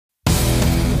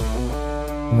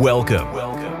Welcome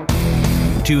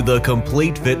to the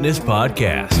Complete Fitness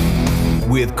Podcast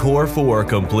with Core 4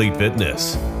 Complete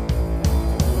Fitness.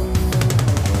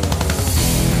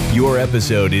 Your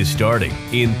episode is starting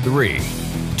in 3,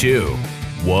 2,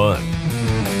 1.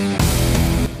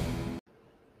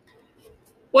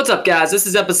 What's up, guys? This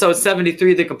is episode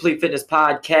 73 of the Complete Fitness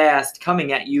Podcast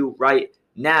coming at you right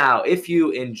now. If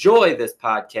you enjoy this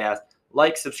podcast,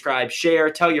 like, subscribe, share,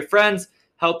 tell your friends,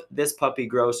 help this puppy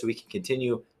grow so we can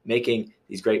continue making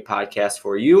these great podcasts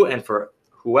for you and for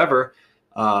whoever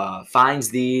finds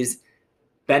these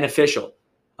beneficial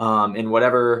in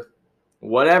whatever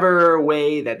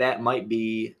way that might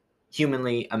be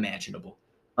humanly imaginable.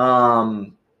 Core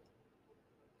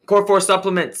 4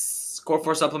 Supplements,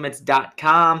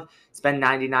 core4supplements.com. Spend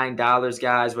 $99,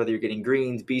 guys, whether you're getting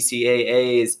greens,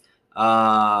 BCAAs,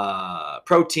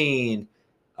 protein,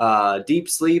 deep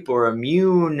sleep, or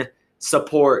immune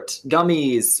support,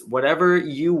 gummies, whatever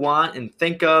you want and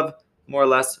think of, more or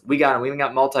less, we got them. We even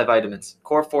got multivitamins.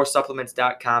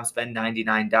 Core4supplements.com. Spend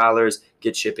 $99.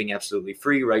 Get shipping absolutely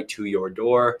free right to your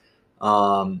door.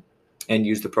 And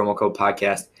use the promo code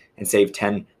podcast and save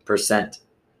 10%.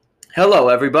 Hello,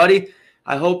 everybody.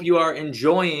 I hope you are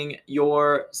enjoying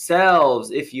yourselves.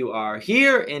 If you are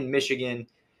here in Michigan,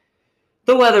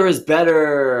 the weather is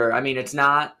better. I mean, it's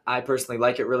not. I personally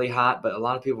like it really hot, but a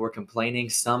lot of people were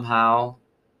complaining somehow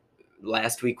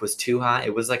last week was too hot.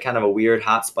 It was like kind of a weird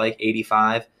hot spike,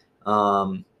 85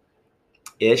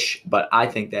 ish, but I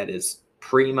think that is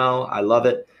primo. I love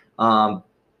it.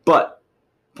 But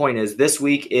point is, this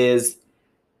week is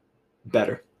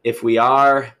better. If we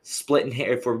are splitting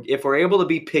hair, if we're able to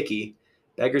be picky,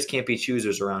 beggars can't be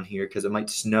choosers around here because it might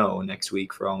snow next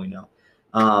week for all we know.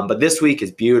 But this week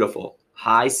is beautiful.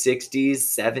 High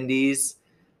 60s,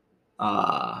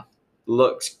 70s.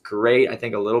 Looks great. I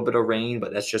think a little bit of rain,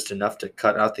 but that's just enough to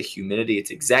cut out the humidity. It's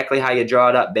exactly how you draw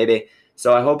it up, baby.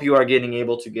 So I hope you are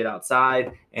able to get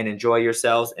outside and enjoy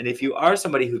yourselves. And if you are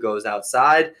somebody who goes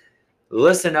outside,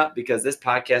 listen up because this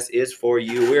podcast is for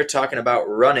you. We're talking about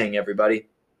running, everybody.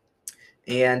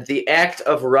 And the act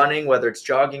of running, whether it's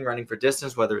jogging, running for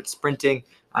distance, whether it's sprinting,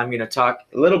 I'm going to talk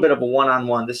a little bit of a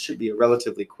one-on-one. This should be a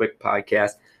relatively quick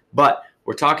podcast, but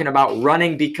we're talking about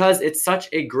running because it's such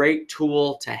a great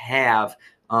tool to have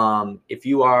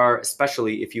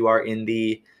especially if you are in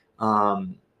the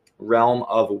realm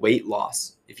of weight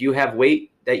loss. If you have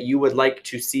weight that you would like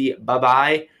to see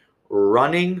bye-bye,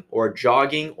 running or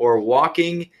jogging or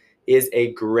walking is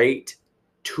a great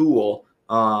tool.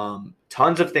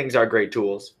 Tons of things are great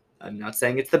tools. I'm not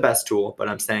saying it's the best tool, but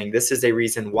I'm saying this is a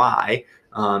reason why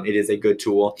it is a good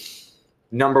tool.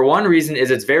 Number one reason is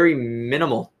it's very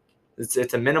minimal. It's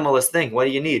a minimalist thing. What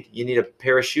do you need? You need a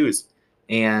pair of shoes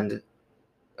and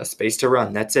a space to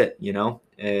run. That's it.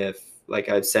 If, like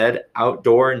I've said,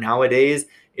 outdoor nowadays,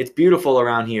 it's beautiful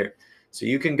around here. So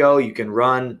you can go, you can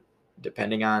run,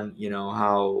 depending on,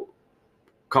 how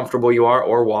comfortable you are,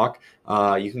 or walk.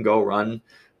 You can go run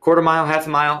quarter mile, half a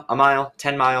mile,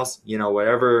 10 miles,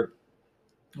 whatever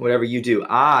you do.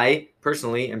 I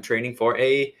personally am training for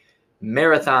a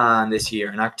marathon this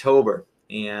year in October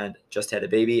and just had a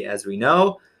baby, as we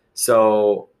know.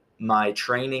 So my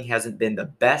training hasn't been the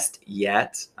best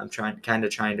yet. I'm trying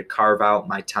to carve out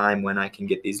my time when I can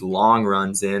get these long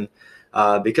runs in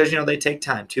because, they take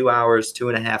time, 2 hours,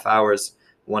 2.5 hours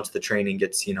once the training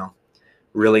gets,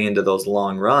 really into those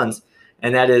long runs.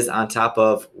 And that is on top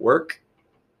of work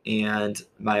and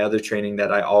my other training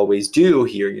that I always do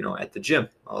here, at the gym,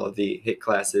 all of the HIIT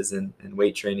classes and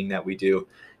weight training that we do.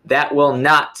 That will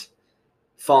not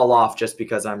fall off just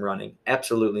because I'm running.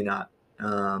 Absolutely not.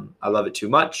 I love it too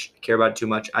much. I care about it too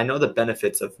much. I know the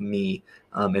benefits of me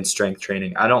in strength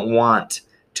training. I don't want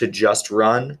to just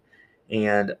run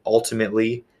and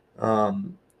ultimately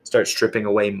start stripping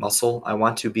away muscle. I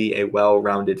want to be a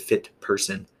well-rounded, fit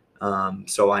person.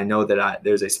 So I know that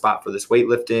there's a spot for this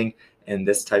weightlifting and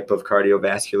this type of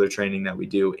cardiovascular training that we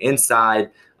do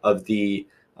inside of the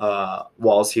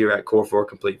walls here at Core 4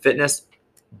 Complete Fitness.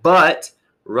 But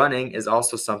running is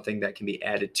also something that can be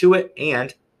added to it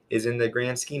and is in the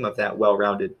grand scheme of that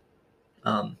well-rounded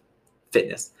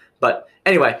fitness. But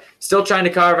anyway, still trying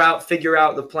to figure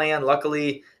out the plan.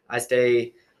 Luckily, I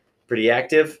stay pretty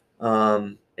active.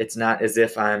 It's not as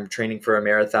if I'm training for a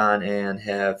marathon and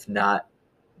have not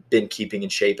been keeping in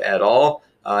shape at all.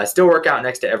 I still work out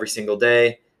next to every single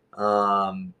day.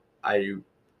 I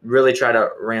really try to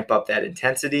ramp up that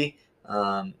intensity.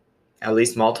 At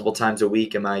least multiple times a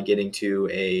week am I getting to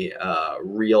a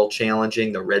real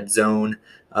challenging, the red zone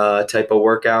type of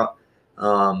workout.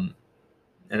 And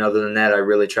other than that, I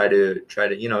really try to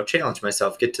challenge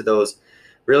myself, get to those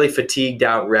really fatigued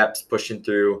out reps, pushing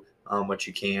through what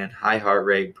you can, high heart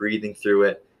rate, breathing through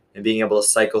it, and being able to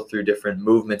cycle through different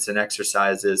movements and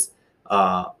exercises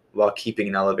while keeping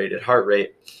an elevated heart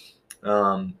rate.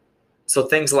 So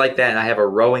things like that. And I have a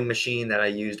rowing machine that I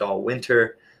used all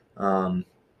winter. And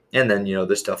then,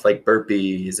 there's stuff like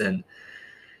burpees and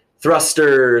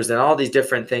thrusters and all these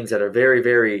different things that are very,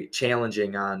 very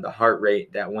challenging on the heart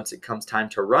rate, that once it comes time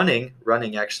to running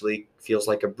actually feels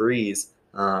like a breeze,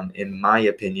 in my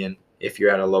opinion, if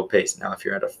you're at a low pace. Now, if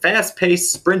you're at a fast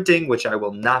pace sprinting, which I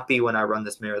will not be when I run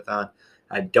this marathon,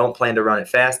 I don't plan to run it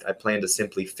fast. I plan to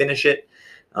simply finish it.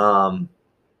 But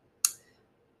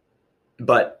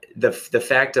the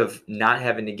fact of not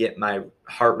having to get my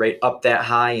heart rate up that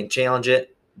high and challenge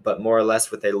it, but more or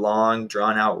less with a long,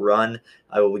 drawn-out run,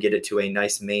 I will get it to a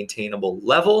nice, maintainable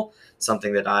level,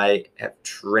 something that I have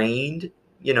trained.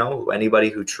 Anybody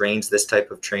who trains this type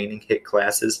of training, HIIT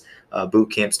classes,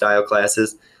 boot camp style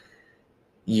classes,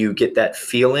 you get that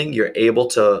feeling. You're able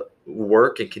to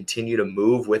work and continue to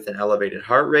move with an elevated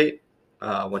heart rate.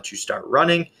 Once you start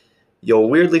running, you'll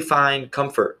weirdly find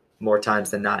comfort more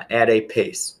times than not at a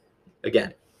pace.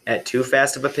 Again, at too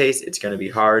fast of a pace, it's going to be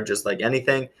hard, just like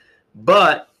anything.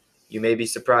 But you may be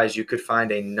surprised. You could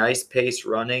find a nice pace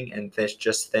running and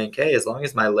just think, hey, as long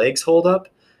as my legs hold up,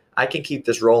 I can keep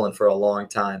this rolling for a long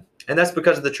time. And that's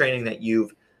because of the training that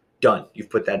you've done. You've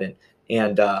put that in.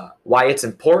 And why it's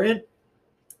important,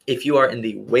 if you are in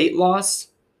the weight loss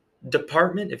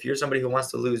department, if you're somebody who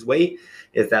wants to lose weight,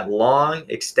 is that long,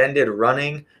 extended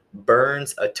running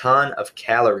burns a ton of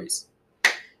calories.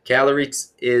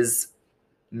 Calories is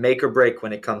make or break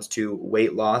when it comes to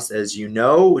weight loss, as you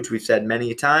know, which we've said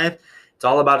many times. It's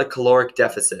all about a caloric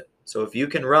deficit. So if you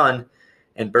can run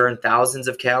and burn thousands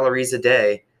of calories a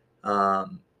day,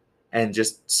 and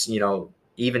just,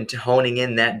 even honing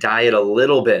in that diet a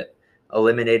little bit,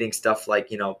 eliminating stuff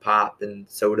like, pop and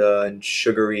soda and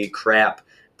sugary crap,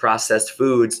 processed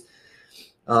foods,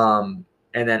 and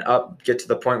then get to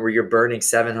the point where you're burning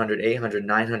 700, 800,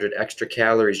 900 extra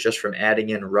calories just from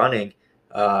adding in running,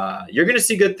 you're going to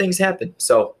see good things happen.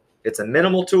 So it's a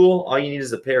minimal tool. All you need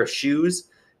is a pair of shoes,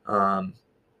 and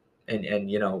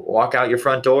walk out your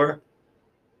front door.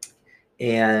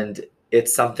 And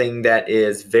it's something that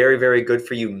is very, very good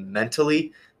for you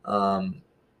mentally,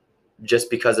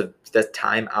 just because of the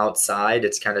time outside.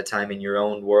 It's kind of time in your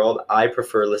own world. I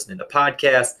prefer listening to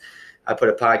podcasts. I put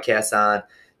a podcast on,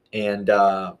 and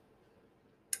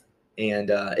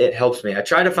it helps me. I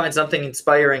try to find something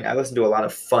inspiring. I listen to a lot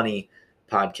of funny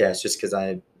podcasts just because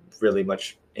I really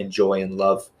much enjoy and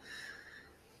love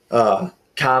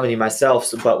comedy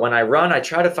myself. But when I run, I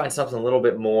try to find something a little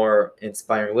bit more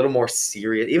inspiring, a little more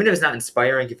serious. Even if it's not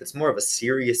inspiring, if it's more of a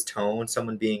serious tone,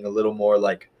 someone being a little more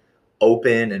like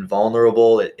open and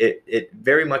vulnerable, it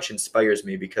very much inspires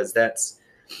me, because that's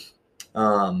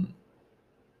when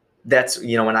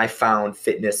I found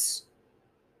fitness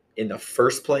in the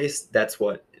first place. That's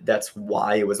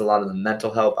why it was a lot of the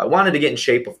mental health. I wanted to get in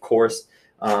shape, of course,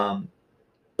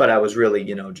 but I was really,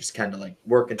 just kind of like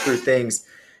working through things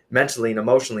mentally and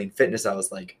emotionally. And fitness, I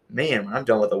was like, man, when I'm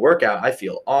done with a workout, I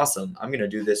feel awesome. I'm going to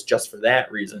do this just for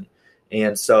that reason.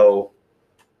 And so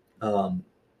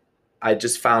I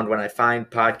just found, when I find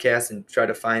podcasts and try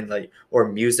to find or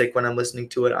music when I'm listening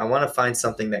to it, I want to find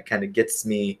something that kind of gets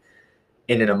me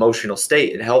in an emotional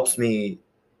state. It helps me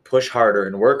push harder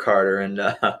and work harder. And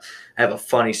I have a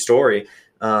funny story.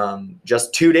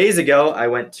 Just 2 days ago, I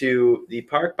went to the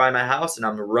park by my house, and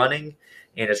I'm running,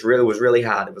 and it was really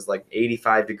hot. It was like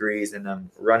 85 degrees, and I'm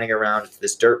running around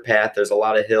this dirt path. There's a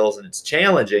lot of hills, and it's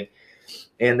challenging.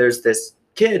 And there's this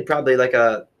kid, probably like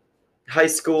a high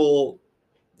school.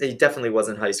 He definitely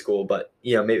wasn't high school, but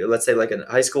maybe let's say like a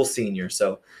high school senior.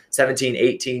 So 17,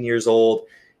 18 years old,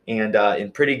 and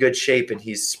in pretty good shape. And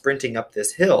he's sprinting up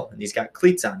this hill, and he's got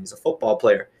cleats on. He's a football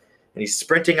player, and he's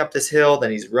sprinting up this hill.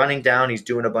 Then he's running down. He's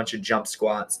doing a bunch of jump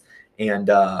squats, and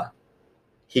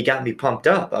he got me pumped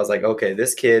up. I was like, okay,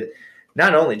 this kid,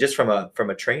 not only just from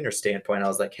a trainer standpoint, I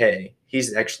was like, hey,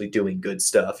 he's actually doing good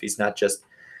stuff. He's not just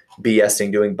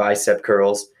BSing, doing bicep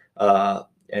curls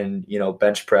and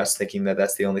bench press, thinking that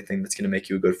that's the only thing that's going to make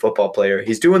you a good football player.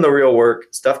 He's doing the real work,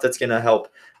 stuff that's going to help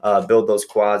build those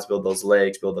quads, build those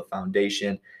legs, build the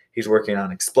foundation. He's working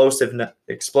on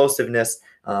explosiveness,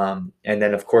 and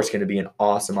then of course going to be in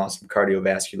awesome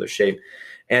cardiovascular shape.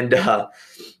 And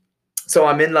so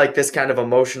I'm in like this kind of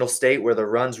emotional state where the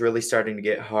run's really starting to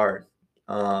get hard.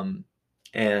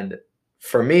 And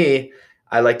for me,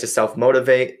 I like to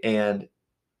self-motivate, and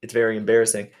it's very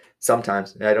embarrassing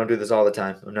sometimes. I don't do this all the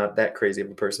time. I'm not that crazy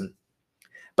of a person.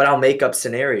 But I'll make up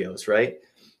scenarios, right?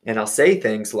 And I'll say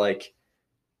things like,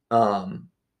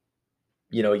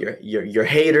 your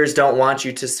haters don't want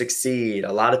you to succeed.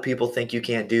 A lot of people think you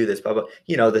can't do this, blah, blah.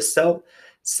 The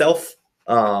self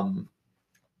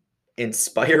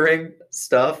inspiring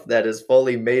stuff that is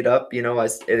fully made up.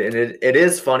 It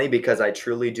is funny because I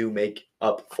truly do make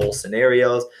up full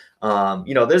scenarios.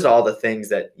 There's all the things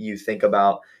that you think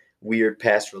about, weird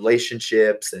past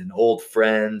relationships and old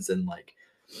friends and like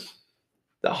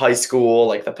the high school,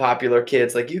 like the popular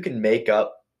kids. Like you can make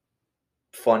up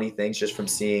funny things just from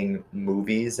seeing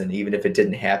movies, and even if it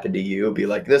didn't happen to you, be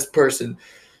like, this person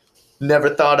never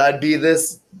thought I'd be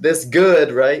this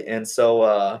good, right? And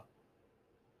so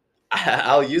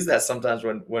I'll use that sometimes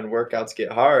when workouts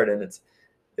get hard, and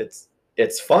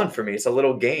it's fun for me. It's a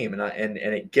little game, and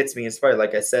it gets me inspired.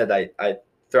 Like I said, I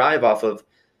thrive off of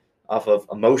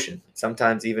emotion.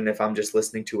 Sometimes even if I'm just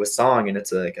listening to a song and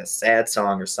it's like a sad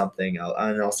song or something,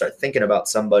 I'll start thinking about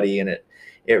somebody, and it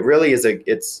really is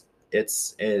it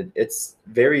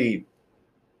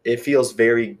feels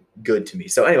very good to me.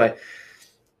 So anyway,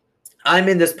 I'm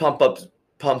in this pump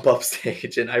up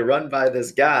stage, and I run by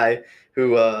this guy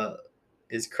who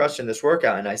is crushing this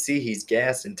workout, and I see he's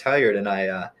gassed and tired, and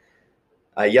I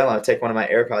yell. I take one of my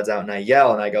AirPods out, and I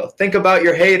yell, and I go, "Think about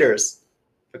your haters."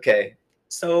 Okay,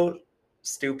 so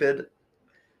stupid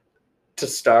to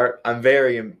start.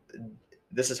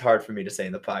 This is hard for me to say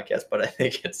in the podcast, but I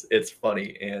think it's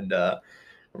funny and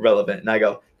relevant. And I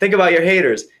go, "Think about your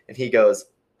haters," and he goes,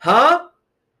 "Huh?"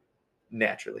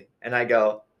 Naturally, and I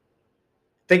go,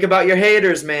 "Think about your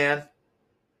haters, man,"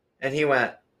 and he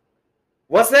went,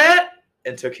 "What's that?"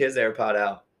 and took his AirPod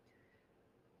out.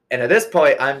 And at this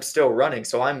point, I'm still running,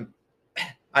 so I'm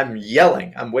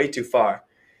yelling. I'm way too far,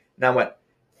 and I went,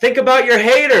 "Think about your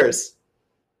haters,"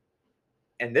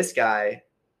 and this guy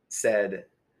said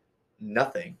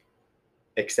nothing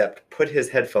except put his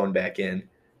headphone back in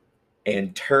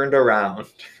and turned around.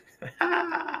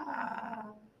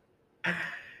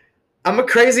 I'm a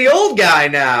crazy old guy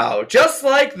now. Just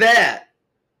like that.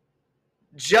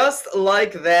 Just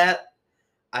like that.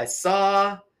 I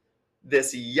saw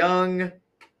this young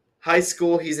high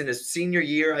school. He's in his senior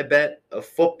year, I bet, of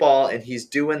football, and he's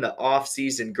doing the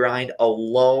off-season grind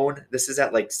alone. This is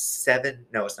at like 7.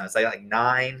 No, it's not. It's like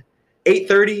 9,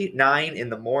 8:30, 9 in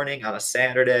the morning on a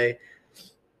Saturday.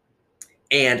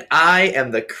 And I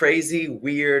am the crazy,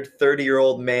 weird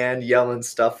 30-year-old man yelling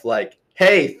stuff like,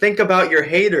 "Hey, think about your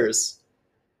haters."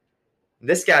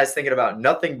 This guy's thinking about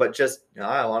nothing but just,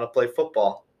 I want to play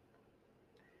football.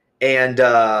 And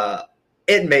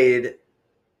it made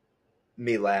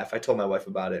me laugh. I told my wife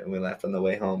about it, and we laughed on the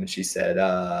way home, and she said,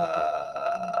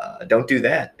 "Don't do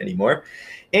that anymore."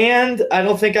 And I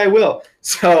don't think I will.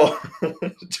 So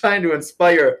trying to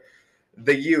inspire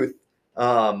the youth,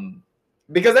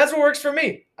 because that's what works for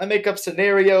me. I make up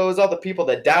scenarios. All the people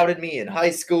that doubted me in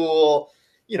high school,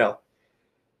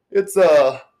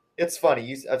 it's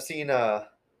funny. I've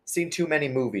seen too many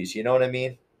movies. You know what I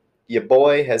mean? Your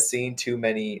boy has seen too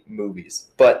many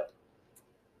movies. But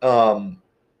the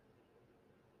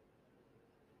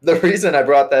reason I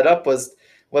brought that up was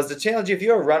to challenge you. If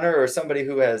you're a runner or somebody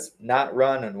who has not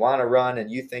run and want to run,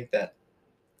 and you think that,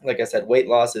 like I said, weight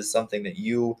loss is something that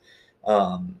you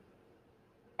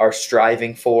are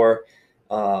striving for,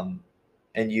 and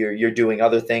you're doing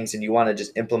other things, and you want to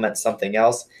just implement something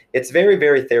else, it's very,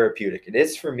 very therapeutic. It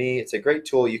is for me. It's a great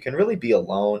tool. You can really be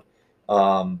alone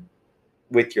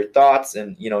with your thoughts,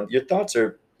 and your thoughts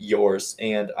are yours.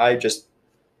 And I just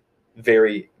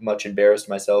very much embarrassed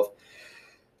myself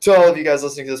to all of you guys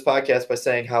listening to this podcast by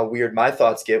saying how weird my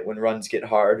thoughts get when runs get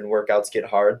hard and workouts get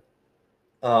hard.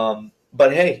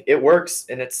 But hey, it works,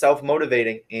 and it's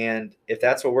self-motivating. And if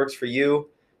that's what works for you,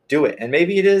 do it. And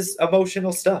maybe it is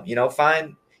emotional stuff.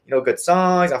 Find good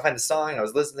songs. I'll find the song, and I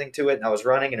was listening to it, and I was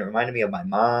running, and it reminded me of my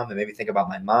mom, and made me think about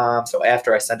my mom. So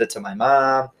after I sent it to my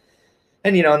mom,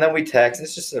 and and then we text.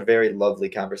 It's just a very lovely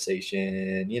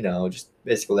conversation. Just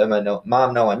basically let my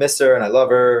mom know I miss her and I love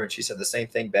her, and she said the same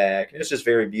thing back. It's just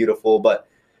very beautiful. But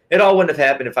it all wouldn't have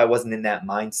happened if I wasn't in that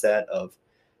mindset of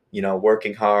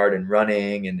working hard and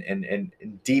running and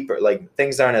deeper. Like,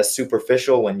 things aren't as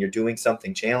superficial when you're doing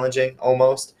something challenging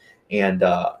almost. And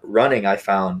running, I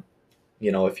found,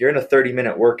 if you're in a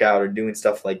 30-minute workout or doing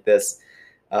stuff like this,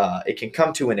 it can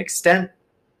come to an extent.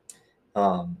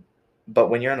 But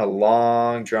when you're on a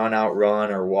long, drawn-out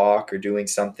run or walk or doing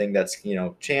something that's,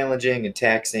 challenging and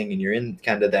taxing, and you're in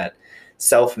kind of that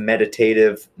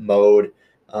self-meditative mode,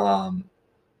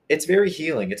 it's very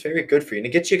healing. It's very good for you. And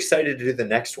it gets you excited to do the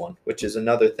next one, which is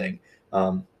another thing.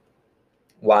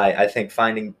 Why I think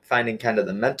finding kind of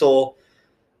the mental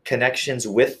connections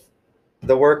with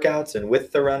the workouts and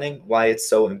with the running, why it's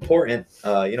so important.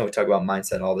 We talk about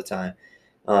mindset all the time.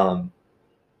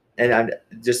 And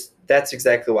that's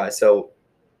exactly why. So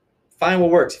find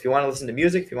what works. If you want to listen to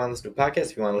music, if you want to listen to a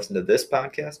podcast, if you want to listen to this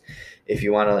podcast, if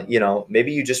you want to,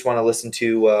 maybe you just want to listen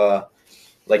to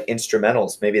like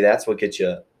instrumentals. Maybe that's what gets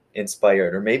you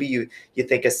inspired. Or maybe you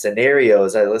think of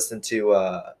scenarios. I listened to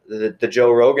the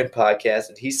Joe Rogan podcast,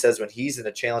 and he says when he's in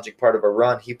a challenging part of a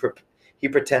run, he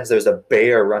pretends there's a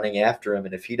bear running after him,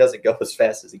 and if he doesn't go as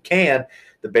fast as he can,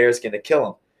 the bear's going to kill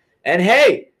him. And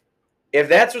hey, if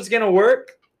that's what's going to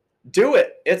work, do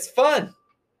it. It's fun.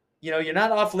 You're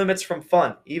not off limits from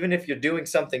fun. Even if you're doing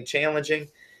something challenging,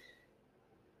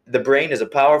 the brain is a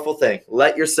powerful thing.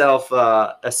 Let yourself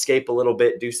escape a little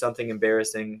bit, do something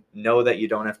embarrassing. Know that you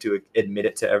don't have to admit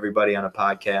it to everybody on a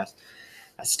podcast.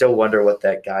 I still wonder what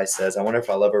that guy says. I wonder if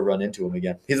I'll ever run into him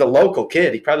again. He's a local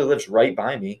kid. He probably lives right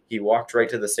by me. He walked right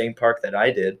to the same park that I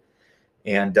did.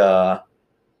 And I'm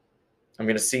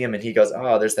going to see him, and he goes,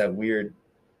 oh, there's that weird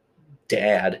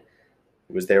dad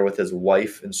who was there with his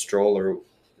wife and stroller,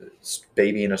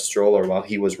 baby in a stroller, while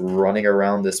he was running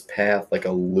around this path like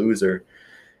a loser.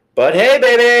 But hey,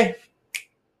 baby,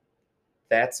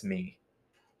 that's me.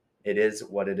 It is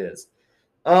what it is.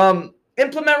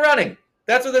 Implement running.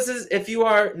 That's what this is. If you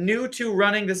are new to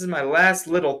running, this is my last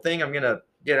little thing. I'm going to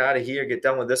get out of here, get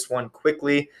done with this one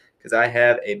quickly because I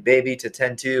have a baby to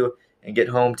tend to and get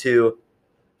home to.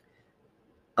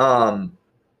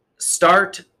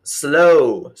 Start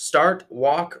slow. Start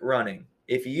walk running.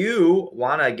 If you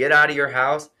want to get out of your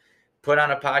house, put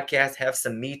on a podcast, have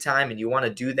some me time, and you want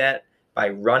to do that by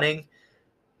running,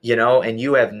 and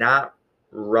you have not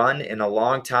run in a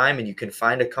long time and you can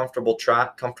find a comfortable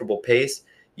trot, comfortable pace,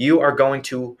 you are going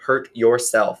to hurt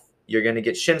yourself. You're going to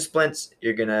get shin splints.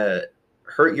 You're going to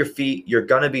hurt your feet. You're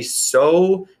going to be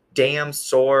so damn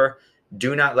sore.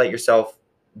 Do not let yourself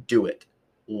do it.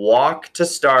 Walk to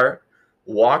start.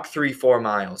 Walk 3-4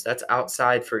 miles. That's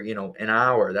outside for, an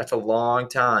hour. That's a long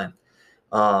time.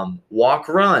 Walk,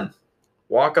 run.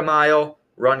 Walk a mile,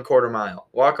 run quarter mile.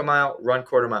 Walk a mile, run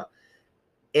quarter mile.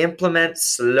 Implement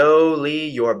slowly.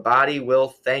 Your body will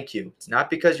thank you. It's not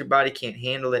because your body can't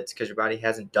handle it. It's because your body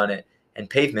hasn't done it. And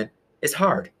pavement is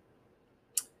hard.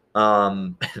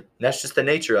 That's just the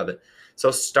nature of it.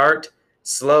 So start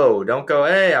slow. Don't go,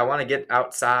 hey, I want to get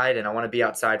outside and I want to be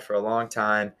outside for a long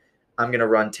time. I'm going to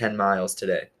run 10 miles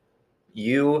today.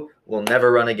 You will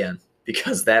never run again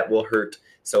because that will hurt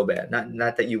so bad.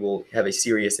 Not that you will have a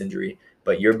serious injury,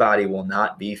 but your body will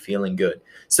not be feeling good.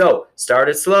 So start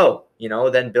it slow,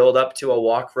 then build up to a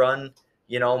walk, run,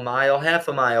 mile, half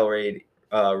a mile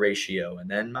ratio, and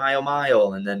then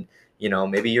mile, and then,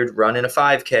 maybe you're running a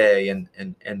 5K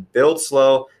and build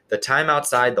slow. The time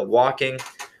outside, the walking,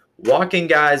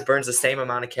 guys, burns the same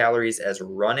amount of calories as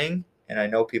running. And I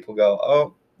know people go,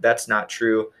 oh, that's not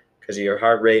true because of your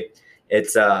heart rate.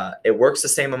 It works the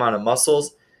same amount of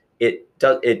muscles. It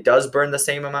does burn the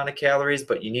same amount of calories,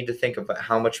 but you need to think about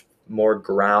how much more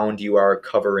ground you are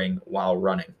covering while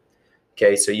running.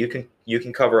 Okay, so you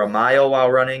can cover a mile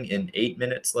while running in 8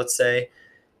 minutes, let's say.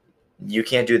 You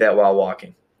can't do that while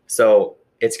walking. So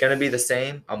it's going to be the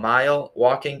same. A mile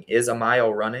walking is a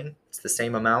mile running. It's the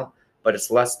same amount, but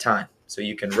it's less time. So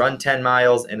you can run 10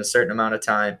 miles in a certain amount of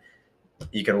time.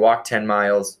 You can walk 10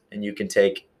 miles, and you can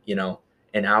take,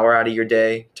 an hour out of your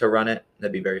day to run it.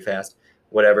 That'd be very fast.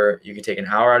 Whatever. You can take an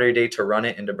hour out of your day to run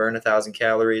it and to burn 1,000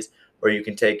 calories, or you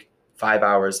can take 5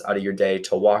 hours out of your day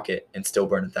to walk it and still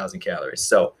burn 1,000 calories.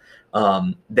 So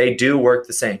they do work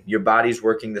the same. Your body's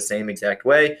working the same exact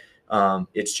way.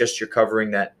 It's just you're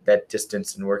covering that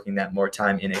distance and working that more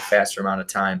time in a faster amount of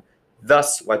time.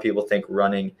 Thus, why people think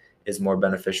running is more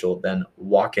beneficial than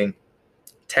walking.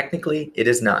 Technically, it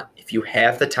is not. If you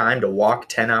have the time to walk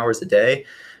 10 hours a day,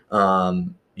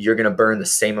 you're going to burn the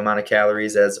same amount of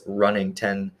calories as running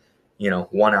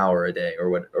 1 hour a day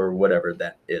or whatever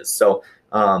that is. So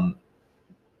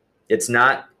it's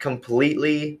not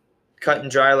completely cut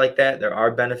and dry like that. There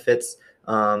are benefits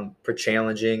for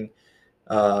challenging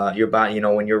your body.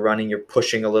 When you're running, you're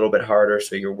pushing a little bit harder,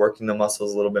 so you're working the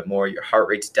muscles a little bit more. Your heart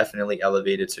rate's definitely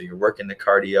elevated, so you're working the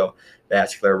cardiovascular,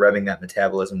 revving that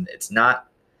metabolism. It's not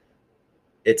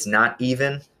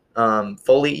even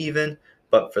fully even,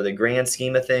 but for the grand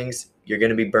scheme of things, you're going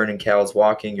to be burning calories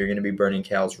walking. You're going to be burning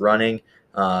calories running.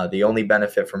 The only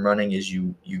benefit from running is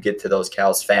you get to those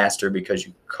calories faster because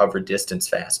you cover distance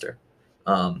faster.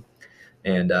 And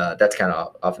that's kind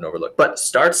of often overlooked. But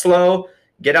start slow,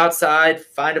 get outside,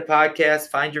 find a podcast,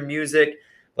 find your music,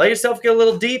 let yourself get a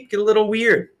little deep, get a little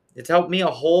weird. It's helped me a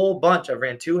whole bunch. I've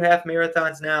ran 2 half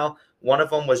marathons now. One of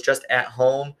them was just at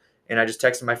home, and I just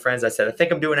texted my friends. I said, I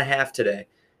think I'm doing a half today.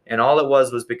 And all it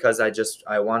was because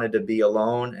I wanted to be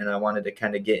alone, and I wanted to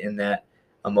kind of get in that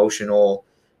emotional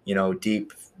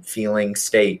deep feeling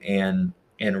state, and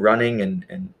running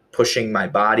and pushing my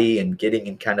body and getting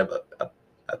in kind of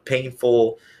a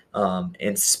painful,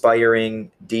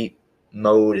 inspiring, deep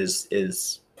mode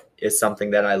is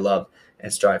something that I love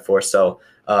and strive for. So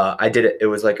I did it. It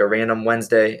was like a random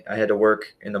Wednesday. I had to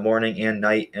work in the morning and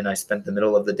night, and I spent the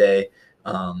middle of the day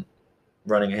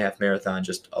running a half marathon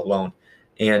just alone.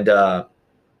 And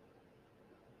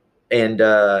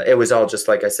it was all just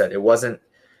like I said. It wasn't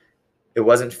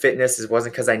fitness. It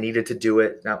wasn't because I needed to do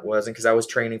it. It wasn't because I was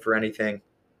training for anything.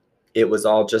 It was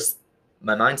all just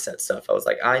my mindset stuff. I was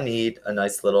like, I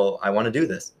want to do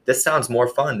this. This sounds more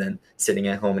fun than sitting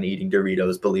at home and eating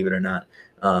Doritos, believe it or not.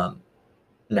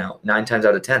 Now, 9 times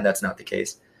out of 10, that's not the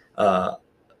case.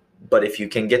 But if you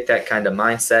can get that kind of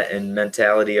mindset and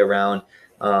mentality around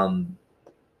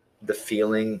the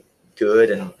feeling good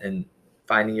and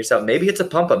finding yourself, maybe it's a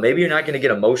pump up. Maybe you're not going to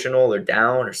get emotional or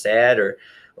down or sad or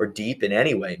deep in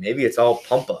any way. Maybe it's all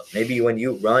pump up. Maybe when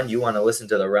you run, you want to listen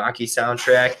to the Rocky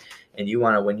soundtrack, and you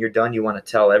want to, when you're done, you want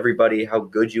to tell everybody how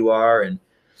good you are and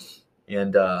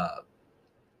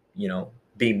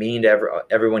be mean to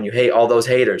everyone you hate, all those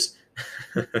haters.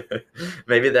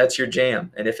 Maybe that's your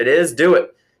jam. And if it is, do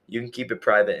it. You can keep it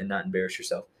private and not embarrass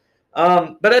yourself.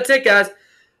 But that's it, guys.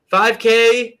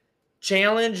 5K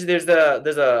challenge.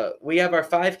 We have our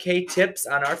 5K tips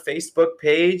on our Facebook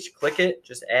page. Click it.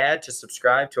 Just add to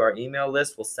subscribe to our email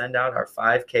list. We'll send out our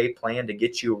 5K plan to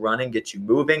get you running, get you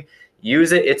moving.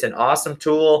 Use it. It's an awesome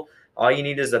tool. All you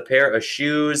need is a pair of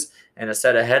shoes and a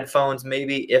set of headphones,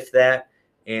 maybe, if that.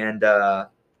 And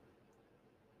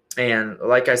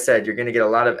like I said, you're going to get a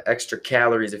lot of extra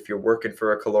calories if you're working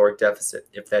for a caloric deficit,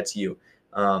 if that's you.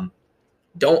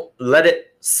 Don't let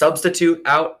it substitute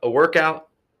out a workout.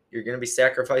 You're going to be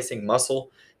sacrificing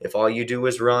muscle if all you do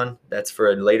is run. That's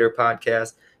for a later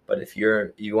podcast. But if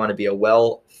you want to be a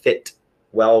well-fit,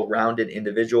 well-rounded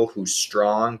individual who's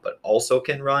strong but also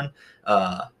can run,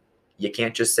 you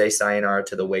can't just say sayonara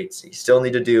to the weights. You still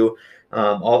need to do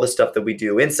all the stuff that we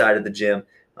do inside of the gym.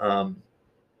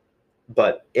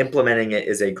 But implementing it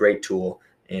is a great tool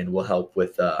and will help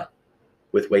with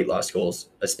weight loss goals,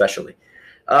 especially.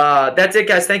 That's it,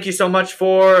 guys. Thank you so much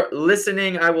for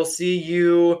listening. I will see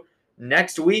you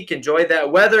next week. Enjoy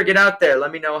that weather. Get out there.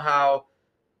 Let me know how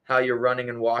your running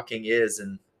and walking is,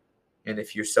 and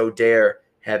if you so dare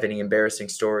have any embarrassing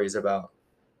stories about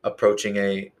approaching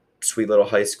a sweet little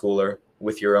high schooler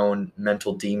with your own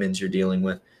mental demons you're dealing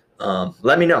with.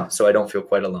 Let me know so I don't feel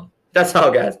quite alone. That's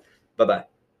all, guys. Bye-bye.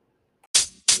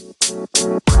 You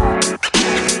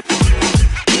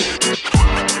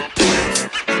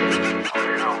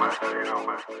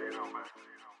know, man.